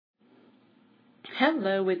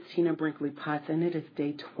Hello, it's Tina Brinkley Potts, and it is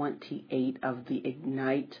day 28 of the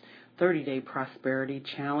Ignite 30-Day Prosperity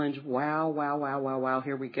Challenge. Wow, wow, wow, wow, wow.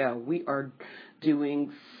 Here we go. We are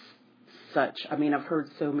doing I've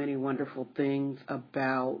heard so many wonderful things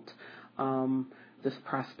about this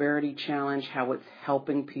prosperity challenge, how it's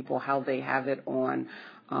helping people, how they have it on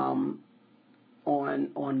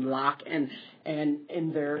lock and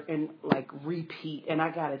repeat. And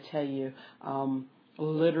I gotta tell you,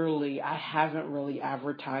 literally, I haven't really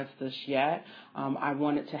advertised this yet. I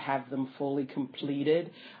wanted to have them fully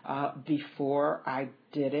completed before I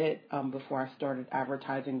did it, before I started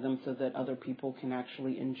advertising them so that other people can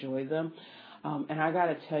actually enjoy them. And I got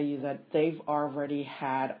to tell you that they've already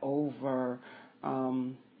had over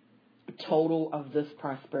total of this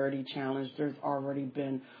prosperity challenge, there's already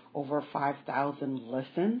been over 5,000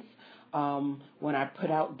 listens. When I put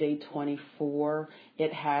out day 24,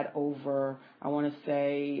 it had over, I want to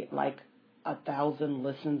say, like 1,000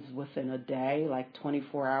 listens within a day, like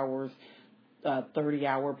 24 hours,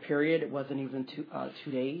 30-hour period. It wasn't even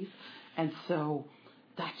 2 days. And so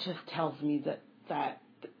that just tells me that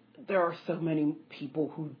there are so many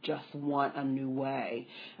people who just want a new way.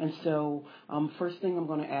 And so first thing I'm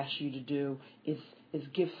going to ask you to do is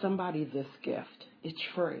give somebody this gift. It's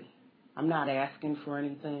free. I'm not asking for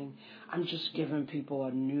anything. I'm just giving people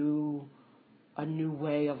a new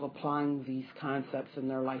way of applying these concepts in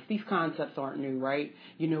their life. These concepts aren't new, right?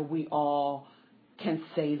 You know, we all can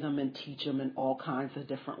say them and teach them in all kinds of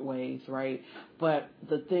different ways, right? But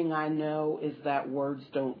the thing I know is that words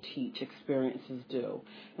don't teach, experiences do.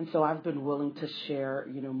 And so I've been willing to share,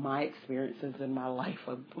 my experiences in my life.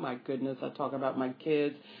 My goodness, I talk about my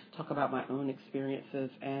kids, talk about my own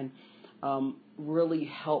experiences, and really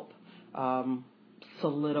help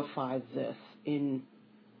solidify this in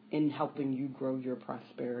helping you grow your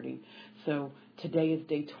prosperity. So today is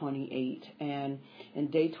day 28, and in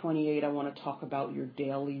day 28, I want to talk about your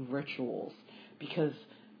daily rituals, because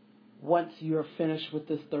once you're finished with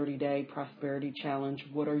this 30-day prosperity challenge,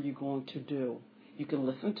 what are you going to do? You can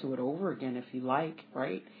listen to it over again if you like,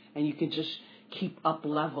 right? And you can just keep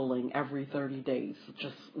up-leveling every 30 days.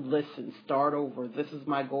 Just listen, start over. This is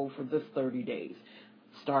my goal for this 30 days.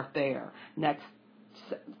 Start there. Next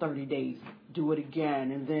 30 days, do it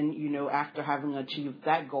again. And then, after having achieved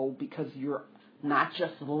that goal, because you're not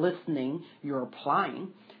just listening, you're applying,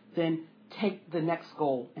 then take the next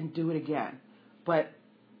goal and do it again. But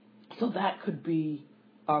so that could be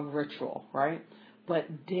a ritual, right?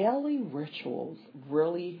 But daily rituals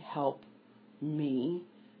really help me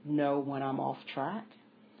know when I'm off track.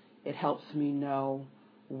 It helps me know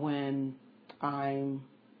when I'm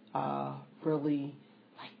really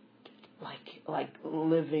like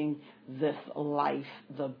living this life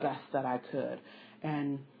the best that I could.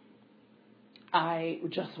 And I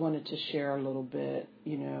just wanted to share a little bit,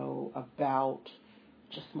 about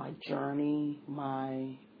just my journey,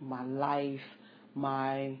 my life,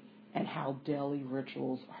 and how daily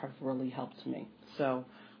rituals have really helped me. So,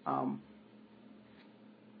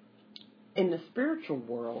 in the spiritual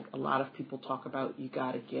world, a lot of people talk about you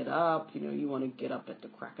got to get up, you want to get up at the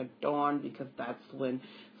crack of dawn, because that's when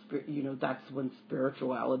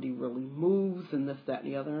spirituality really moves, and this, that,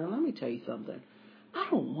 and the other. And let me tell you something. I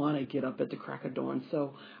don't want to get up at the crack of dawn.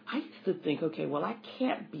 So I used to think, okay, well, I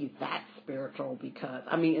can't be that spiritual because,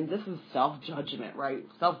 and this is self-judgment, right?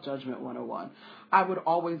 Self-judgment 101. I would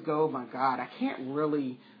always go, oh, my God, I can't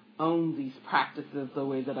really own these practices the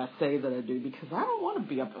way that I say that I do, because I don't want to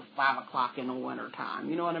be up at 5 o'clock in the winter time.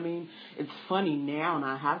 You know what I mean? It's funny now, and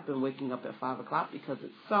I have been waking up at 5 o'clock because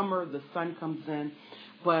it's summer, the sun comes in.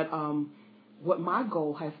 But what my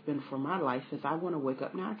goal has been for my life is I want to wake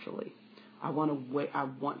up naturally. I want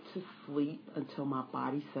to sleep until my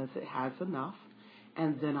body says it has enough,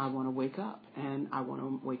 and then I want to wake up, and I want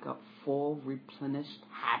to wake up full, replenished,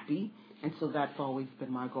 happy. And so that's always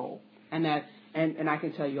been my goal. And I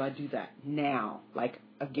can tell you I do that now. Like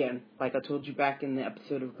I told you back in the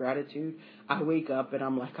episode of gratitude, I wake up and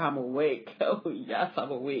I'm like, I'm awake. Oh, yes,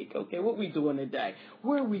 I'm awake. Okay, what we doing today?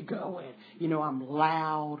 Where are we going? I'm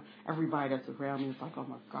loud. Everybody that's around me is like, oh,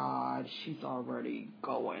 my God, she's already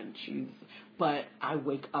going. But I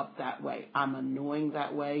wake up that way. I'm annoying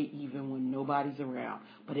that way even when nobody's around.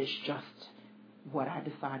 But it's just what I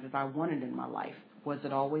decided I wanted in my life. Was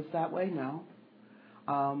it always that way? No.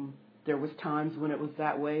 There was times when it was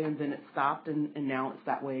that way, and then it stopped, and now it's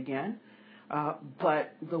that way again.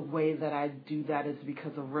 But the way that I do that is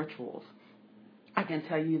because of rituals. I can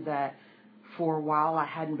tell you that for a while I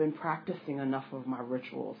hadn't been practicing enough of my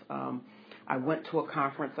rituals. I went to a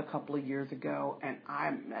conference a couple of years ago, and I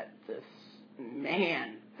met this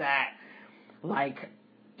man that,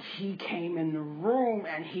 he came in the room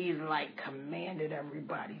and he like commanded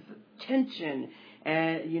everybody's attention.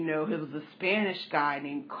 And, it was a Spanish guy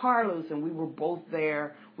named Carlos, and we were both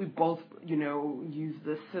there. We both, use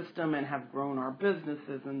this system and have grown our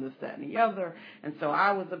businesses and this, that, and the other. And so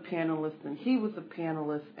I was a panelist and he was a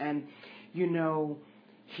panelist. And,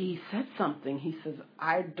 he said something. He says,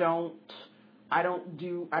 I don't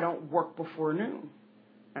work before noon.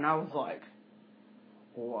 And I was like,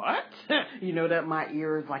 what? That my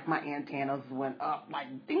ears, like my antennas went up, like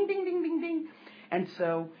ding, ding, ding, ding, ding. And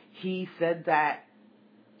so he said that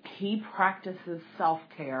he practices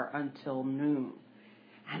self-care until noon.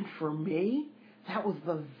 And for me, that was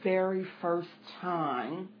the very first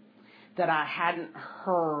time that I hadn't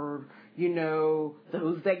heard,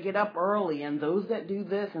 those that get up early and those that do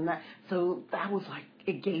this and that. So that was like,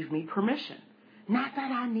 it gave me permission. Not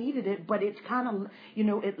that I needed it, but it's kind of,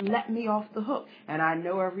 it let me off the hook. And I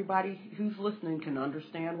know everybody who's listening can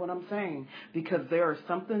understand what I'm saying, because there is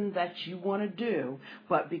something that you want to do,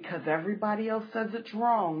 but because everybody else says it's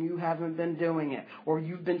wrong, you haven't been doing it, or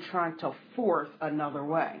you've been trying to force another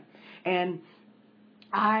way. And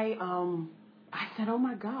I said, oh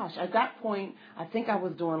my gosh, at that point, I think I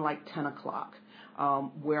was doing like 10 o'clock,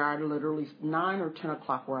 where I literally, 9 or 10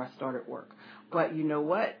 o'clock where I started work. But you know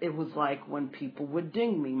what? It was like when people would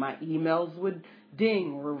ding me, my emails would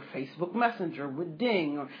ding, or Facebook Messenger would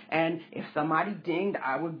ding, and if somebody dinged,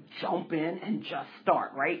 I would jump in and just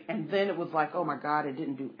start, right? And then it was like, oh my God, I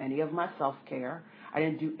didn't do any of my self-care. I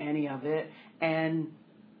didn't do any of it. And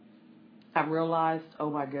I realized, oh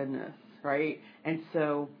my goodness, right? And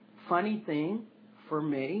so, funny thing for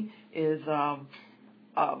me is I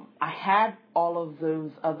had all of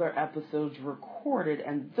those other episodes recorded,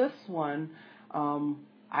 and this one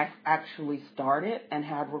I actually started and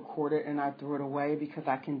had recorded, and I threw it away because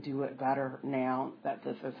I can do it better now that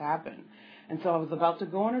this has happened. And so I was about to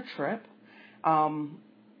go on a trip,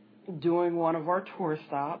 doing one of our tour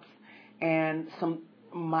stops, and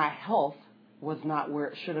my health was not where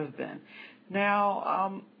it should have been.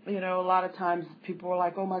 Now, a lot of times people are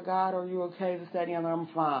like, oh my God, are you okay? This, that, and the other. I'm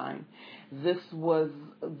fine. This was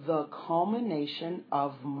the culmination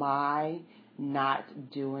of my not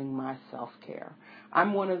doing my self-care.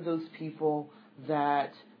 I'm one of those people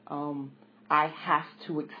that I have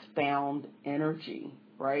to expound energy,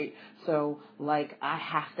 right? So, like, I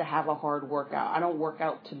have to have a hard workout. I don't work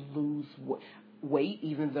out to lose weight,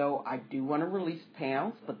 even though I do want to release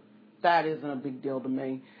pounds, but that isn't a big deal to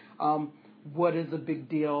me. What is a big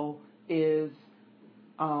deal is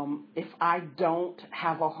if I don't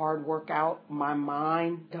have a hard workout, my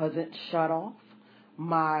mind doesn't shut off.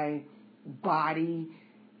 My body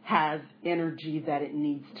has energy that it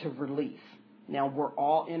needs to release. Now, we're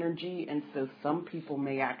all energy, and so some people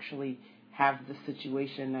may actually have the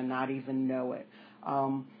situation and not even know it.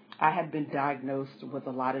 I had been diagnosed with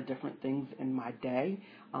a lot of different things in my day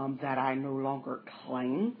that I no longer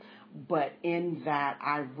claim, but in that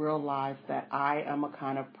I realized that I am a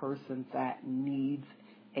kind of person that needs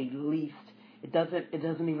at least, it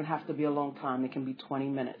doesn't even have to be a long time, it can be 20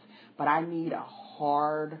 minutes, but I need a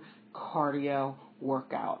hard cardio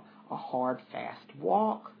workout, a hard fast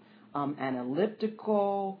walk, an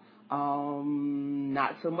elliptical,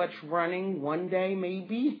 not so much running one day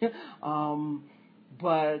maybe,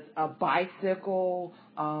 but a bicycle.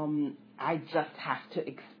 I just have to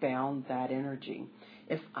expound that energy.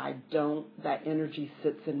 If I don't, that energy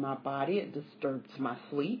sits in my body, it disturbs my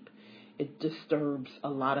sleep, it disturbs a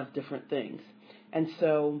lot of different things. And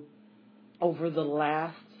so over the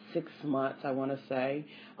last 6 months, I want to say,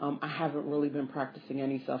 I haven't really been practicing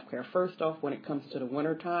any self-care. First off, when it comes to the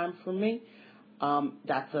wintertime for me,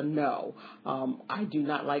 that's a no. I do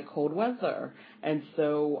not like cold weather, and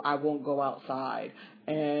so I won't go outside.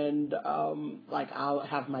 And, I'll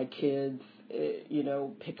have my kids,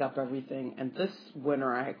 pick up everything. And this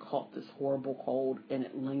winter I had caught this horrible cold, and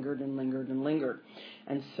it lingered and lingered and lingered.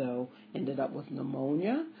 And so ended up with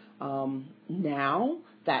pneumonia. Now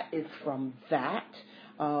that is from that.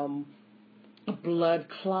 A blood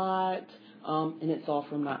clot, and it's all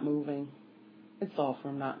from not moving. It's all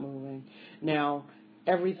from not moving. Now,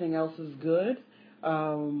 everything else is good,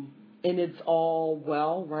 and it's all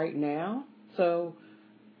well right now. So,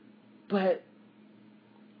 but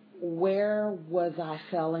where was I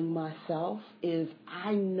failing myself is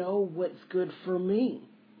I know what's good for me,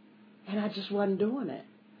 and I just wasn't doing it.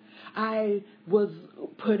 I was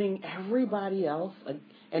putting everybody else,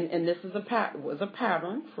 and this is was a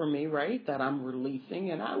pattern for me, right, that I'm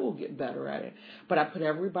releasing, and I will get better at it. But I put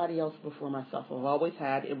everybody else before myself. I've always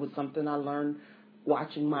had. It was something I learned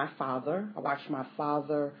watching my father. I watched my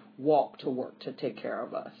father walk to work to take care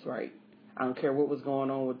of us, right? I don't care what was going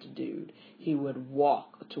on with the dude. He would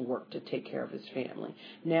walk to work to take care of his family.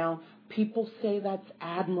 Now, people say that's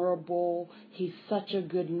admirable. He's such a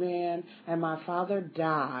good man. And my father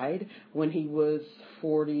died when he was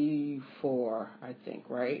 44, I think,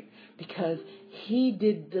 right? Because he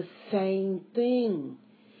did the same thing.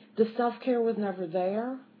 The self-care was never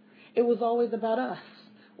there. It was always about us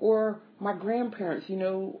or my grandparents,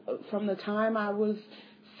 from the time I was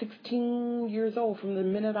 16 years old, from the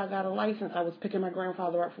minute I got a license, I was picking my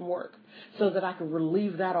grandfather up from work so that I could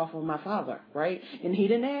relieve that off of my father, right? And he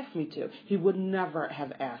didn't ask me to. He would never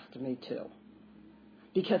have asked me to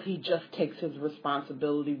because he just takes his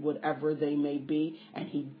responsibility, whatever they may be, and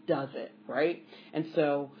he does it, right? And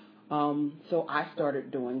so I started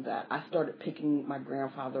doing that. I started picking my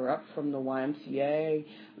grandfather up from the YMCA,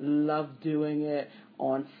 loved doing it.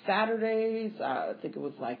 On Saturdays, I think it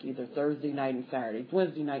was like either Thursday night and Saturdays,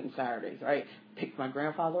 Wednesday night and Saturdays, right? Picked my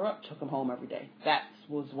grandfather up, took him home every day. That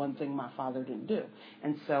was one thing my father didn't do.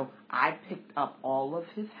 And so I picked up all of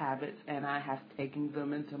his habits, and I have taken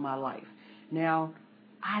them into my life. Now,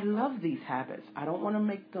 I love these habits. I don't want to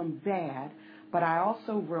make them bad, but I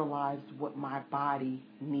also realized what my body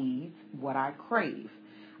needs, what I crave.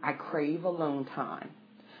 I crave alone time.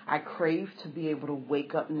 I crave to be able to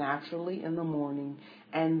wake up naturally in the morning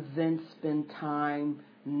and then spend time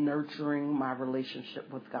nurturing my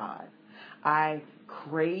relationship with God. I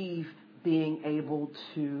crave being able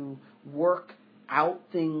to work out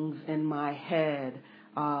things in my head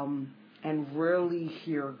and really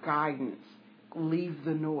hear guidance. Leave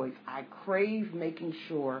the noise. I crave making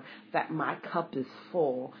sure that my cup is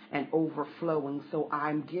full and overflowing, so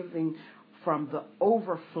I'm giving from the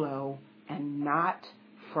overflow and not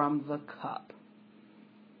from the cup.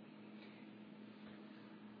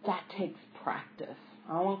 That takes practice.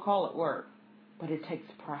 I don't want to call it work, but it takes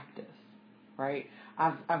practice, right?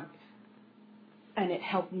 And it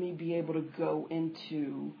helped me be able to go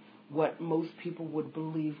into what most people would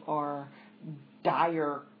believe are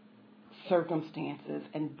dire circumstances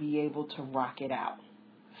and be able to rock it out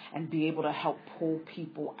and be able to help pull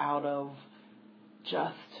people out of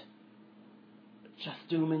just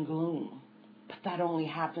doom and gloom. But that only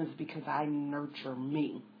happens because I nurture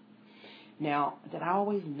me. Now, did I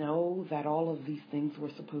always know that all of these things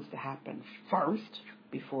were supposed to happen first,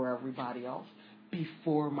 before everybody else,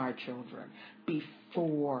 before my children,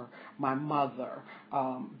 before my mother,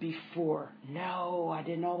 before? No, I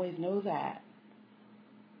didn't always know that.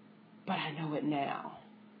 But I know it now.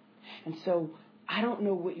 And so I don't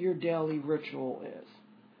know what your daily ritual is,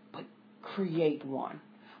 but create one.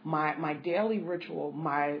 My daily ritual,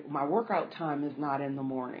 my workout time is not in the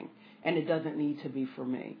morning, and it doesn't need to be for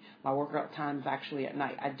me. My workout time is actually at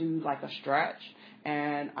night. I do like a stretch,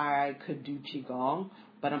 and I could do Qigong,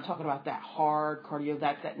 but I'm talking about that hard cardio.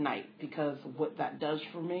 That's at night, because what that does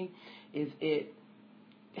for me is it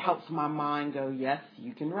helps my mind go, yes,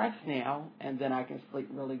 you can rest now, and then I can sleep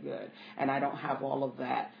really good. And I don't have all of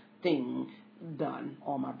that thing done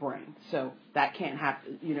on my brain. So that can't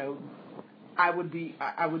happen, I would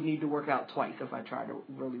need to work out twice if I try to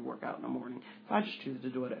really work out in the morning. So I just choose to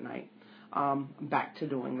do it at night. I'm back to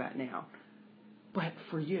doing that now. But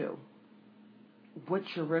for you, what's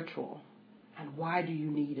your ritual? And why do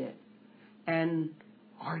you need it? And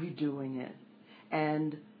are you doing it?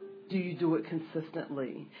 And do you do it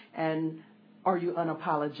consistently? And are you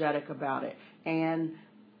unapologetic about it? And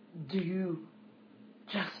do you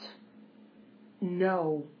just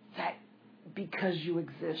know that because you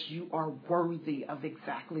exist, you are worthy of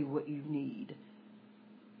exactly what you need?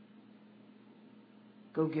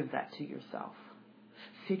 Go give that to yourself.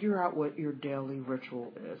 Figure out what your daily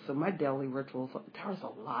ritual is. So my daily rituals, there's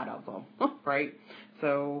a lot of them, right?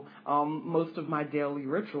 So most of my daily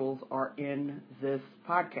rituals are in this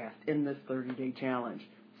podcast, in this 30-day challenge.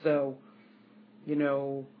 So,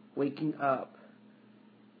 waking up,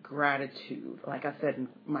 gratitude. Like I said,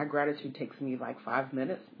 my gratitude takes me like 5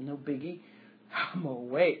 minutes, no biggie. I'm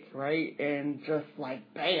awake, right? And just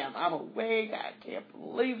like, bam, I'm awake. I can't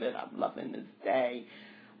believe it. I'm loving this day.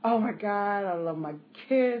 Oh, my God, I love my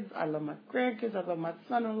kids. I love my grandkids. I love my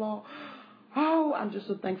son-in-law. Oh, I'm just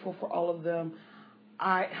so thankful for all of them.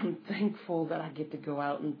 I am thankful that I get to go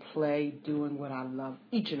out and play doing what I love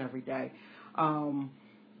each and every day.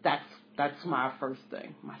 That's my first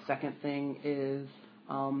thing. My second thing is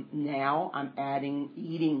now I'm adding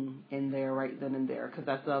eating in there right then and there, because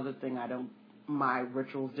that's the other thing my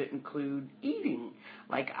rituals didn't include eating.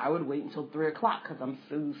 Like, I would wait until 3 o'clock because I'm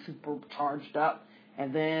so super charged up.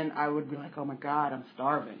 And then I would be like, oh, my God, I'm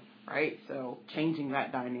starving, right? So changing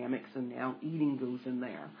that dynamic, so now eating goes in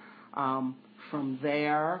there. From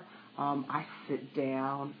there, I sit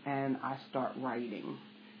down and I start writing.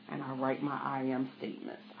 And I write my I am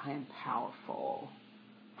statements. I am powerful.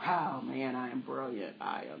 Oh, man, I am brilliant.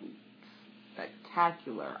 I am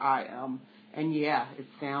spectacular. I am. And yeah, it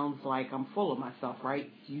sounds like I'm full of myself,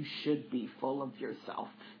 right? You should be full of yourself.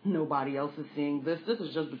 Nobody else is seeing this. This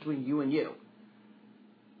is just between you and you.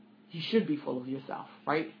 You should be full of yourself,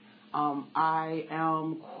 right? I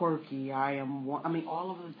am quirky.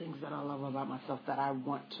 All of the things that I love about myself that I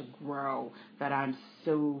want to grow, that I'm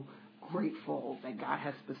so grateful that God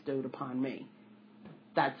has bestowed upon me.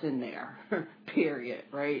 That's in there, period,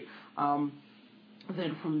 right?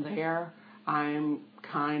 Then from there, I'm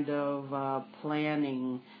kind of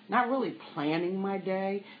planning, not really planning my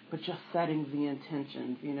day, but just setting the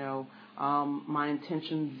intentions, My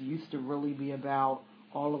intentions used to really be about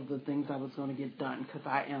all of the things I was going to get done because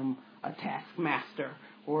I am a taskmaster,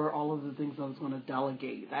 or all of the things I was going to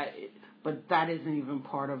delegate. But that isn't even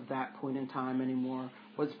part of that point in time anymore.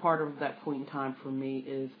 What's part of that point in time for me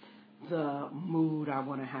is the mood I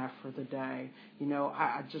want to have for the day.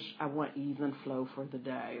 I want ease and flow for the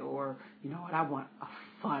day, or I want a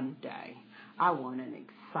fun day. I want an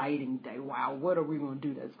exciting day. Wow, what are we going to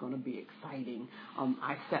do that's going to be exciting?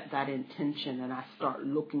 I set that intention and I start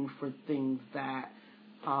looking for things that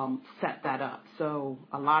set that up. So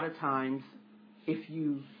a lot of times, if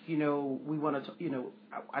we want to,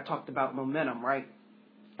 I talked about momentum, right?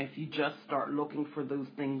 If you just start looking for those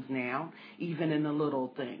things now, even in the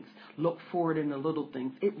little things, look for it in the little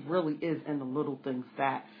things. It really is in the little things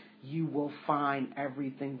that you will find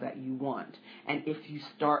everything that you want. And if you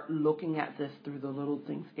start looking at this through the little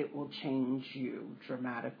things, it will change you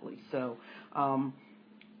dramatically. So,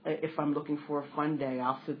 if I'm looking for a fun day,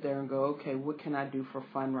 I'll sit there and go, okay, what can I do for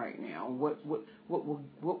fun right now? What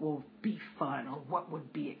will be fun, or what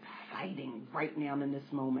would be exciting right now in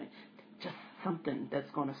this moment? Just something that's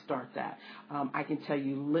going to start that. I can tell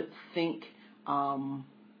you, Lip Sync on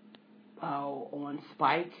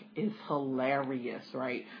Spike is hilarious,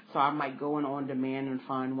 right? So I might go on demand and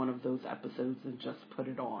find one of those episodes and just put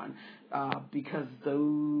it on, because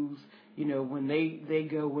those, when they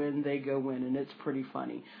go in, and it's pretty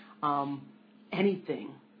funny.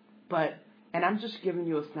 Anything, and I'm just giving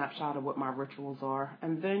you a snapshot of what my rituals are,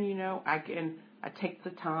 and then I take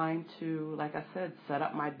the time to, like I said, set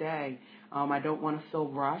up my day. I don't want to feel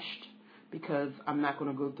rushed, because I'm not going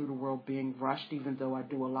to go through the world being rushed, even though I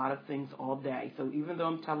do a lot of things all day. So even though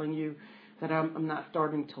I'm telling you that I'm not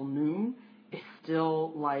starting till noon, I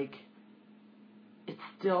still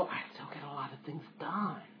get a lot of things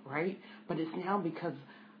done, right? But it's now because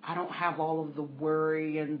I don't have all of the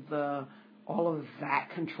worry and all of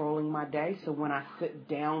that controlling my day. So when I sit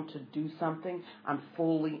down to do something, I'm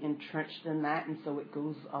fully entrenched in that, and so it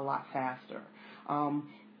goes a lot faster.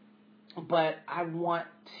 But I want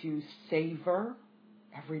to savor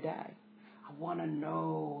every day. I want to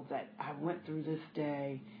know that I went through this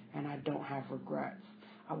day and I don't have regrets.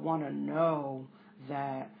 I want to know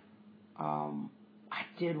that I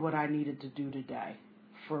did what I needed to do today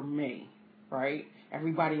for me, right?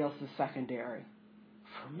 Everybody else is secondary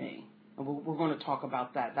for me. And we're going to talk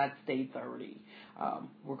about that. That's day 30.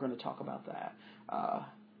 We're going to talk about that.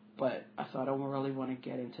 But so I don't really want to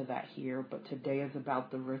get into that here. But today is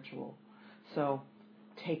about the ritual. So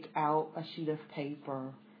take out a sheet of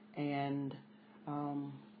paper and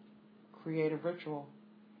create a ritual,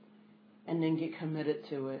 and then get committed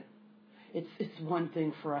to it. It's one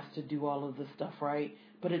thing for us to do all of this stuff, right?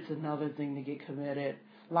 But it's another thing to get committed.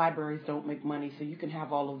 Libraries don't make money, so you can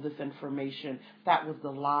have all of this information. That was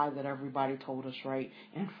the lie that everybody told us, right?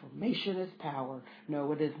 Information is power.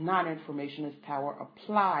 No, it is not. Information is power.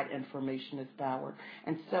 Applied information is power.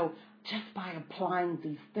 And so just by applying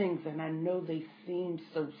these things, and I know they seem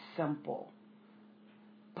so simple,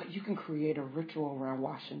 but you can create a ritual around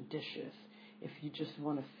washing dishes. If you just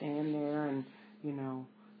want to stand there and,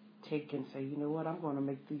 take and say, you know what, I'm going to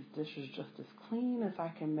make these dishes just as clean as I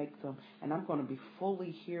can make them, and I'm going to be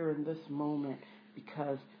fully here in this moment,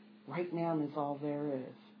 because right now is all there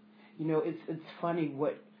is. It's funny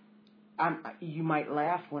what you might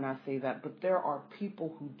laugh when I say that, but there are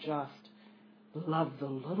people who just love the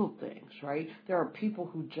little things, right? There are people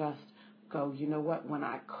who just go, you know what, when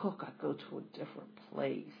I cook, I go to a different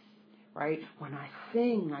place, right? When I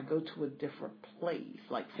sing, I go to a different place.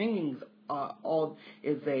 Like singing's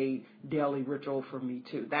is a daily ritual for me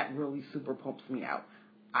too. That really super pumps me out.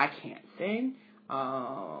 I can't sing,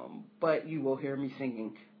 but you will hear me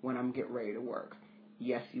singing when I'm getting ready to work.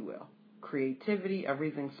 Yes, you will. Creativity,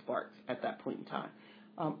 everything sparks at that point in time.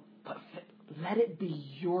 But let it be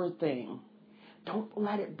your thing. Don't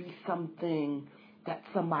let it be something that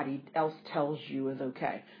somebody else tells you is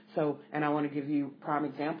okay. So, and I want to give you a prime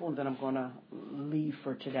example, and then I'm going to leave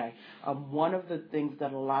for today. One of the things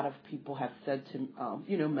that a lot of people have said to,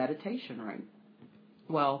 meditation, right?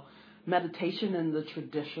 Well, meditation in the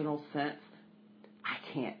traditional sense, I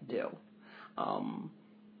can't do.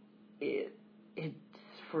 It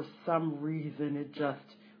for some reason, it just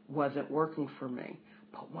wasn't working for me.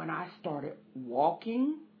 But when I started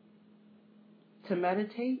walking to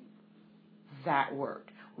meditate, that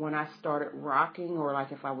worked. When I started rocking, or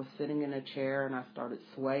like if I was sitting in a chair and I started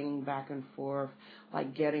swaying back and forth,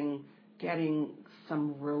 like getting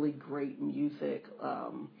some really great music.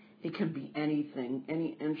 It can be anything,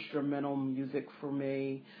 any instrumental music for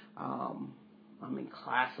me.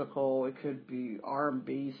 Classical. It could be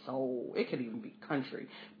R&B, soul. It could even be country.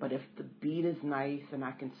 But if the beat is nice and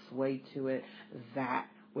I can sway to it, that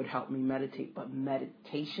would help me meditate. But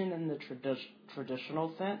meditation in the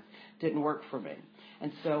traditional sense didn't work for me.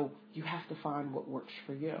 And so you have to find what works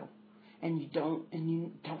for you. And you don't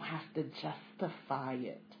have to justify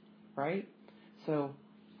it, right? So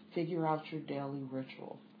figure out your daily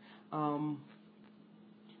ritual.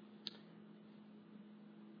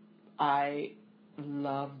 I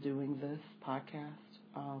love doing this podcast.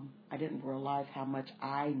 I didn't realize how much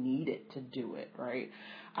I needed to do it, right?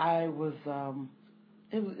 I was,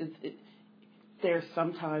 there's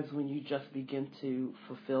sometimes when you just begin to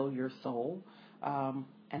fulfill your soul,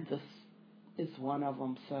 and this is one of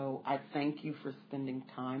them. So I thank you for spending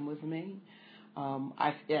time with me.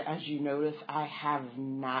 As you notice, I have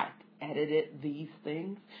not edited these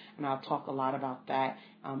things, and I'll talk a lot about that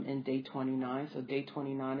in day 29. So day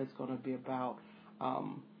 29 is going to be about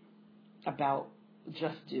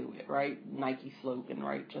just do it, right? Nike slogan,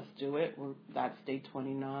 right? Just do it. That's day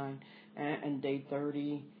 29, and day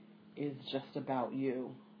 30 is just about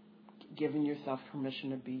you, giving yourself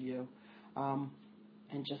permission to be you,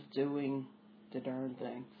 and just doing the darn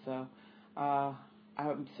thing. So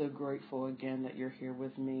I'm so grateful again that you're here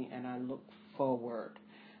with me, and I look forward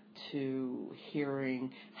to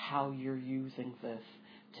hearing how you're using this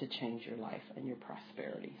to change your life and your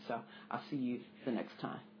prosperity. So I'll see you the next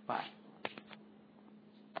time. Bye.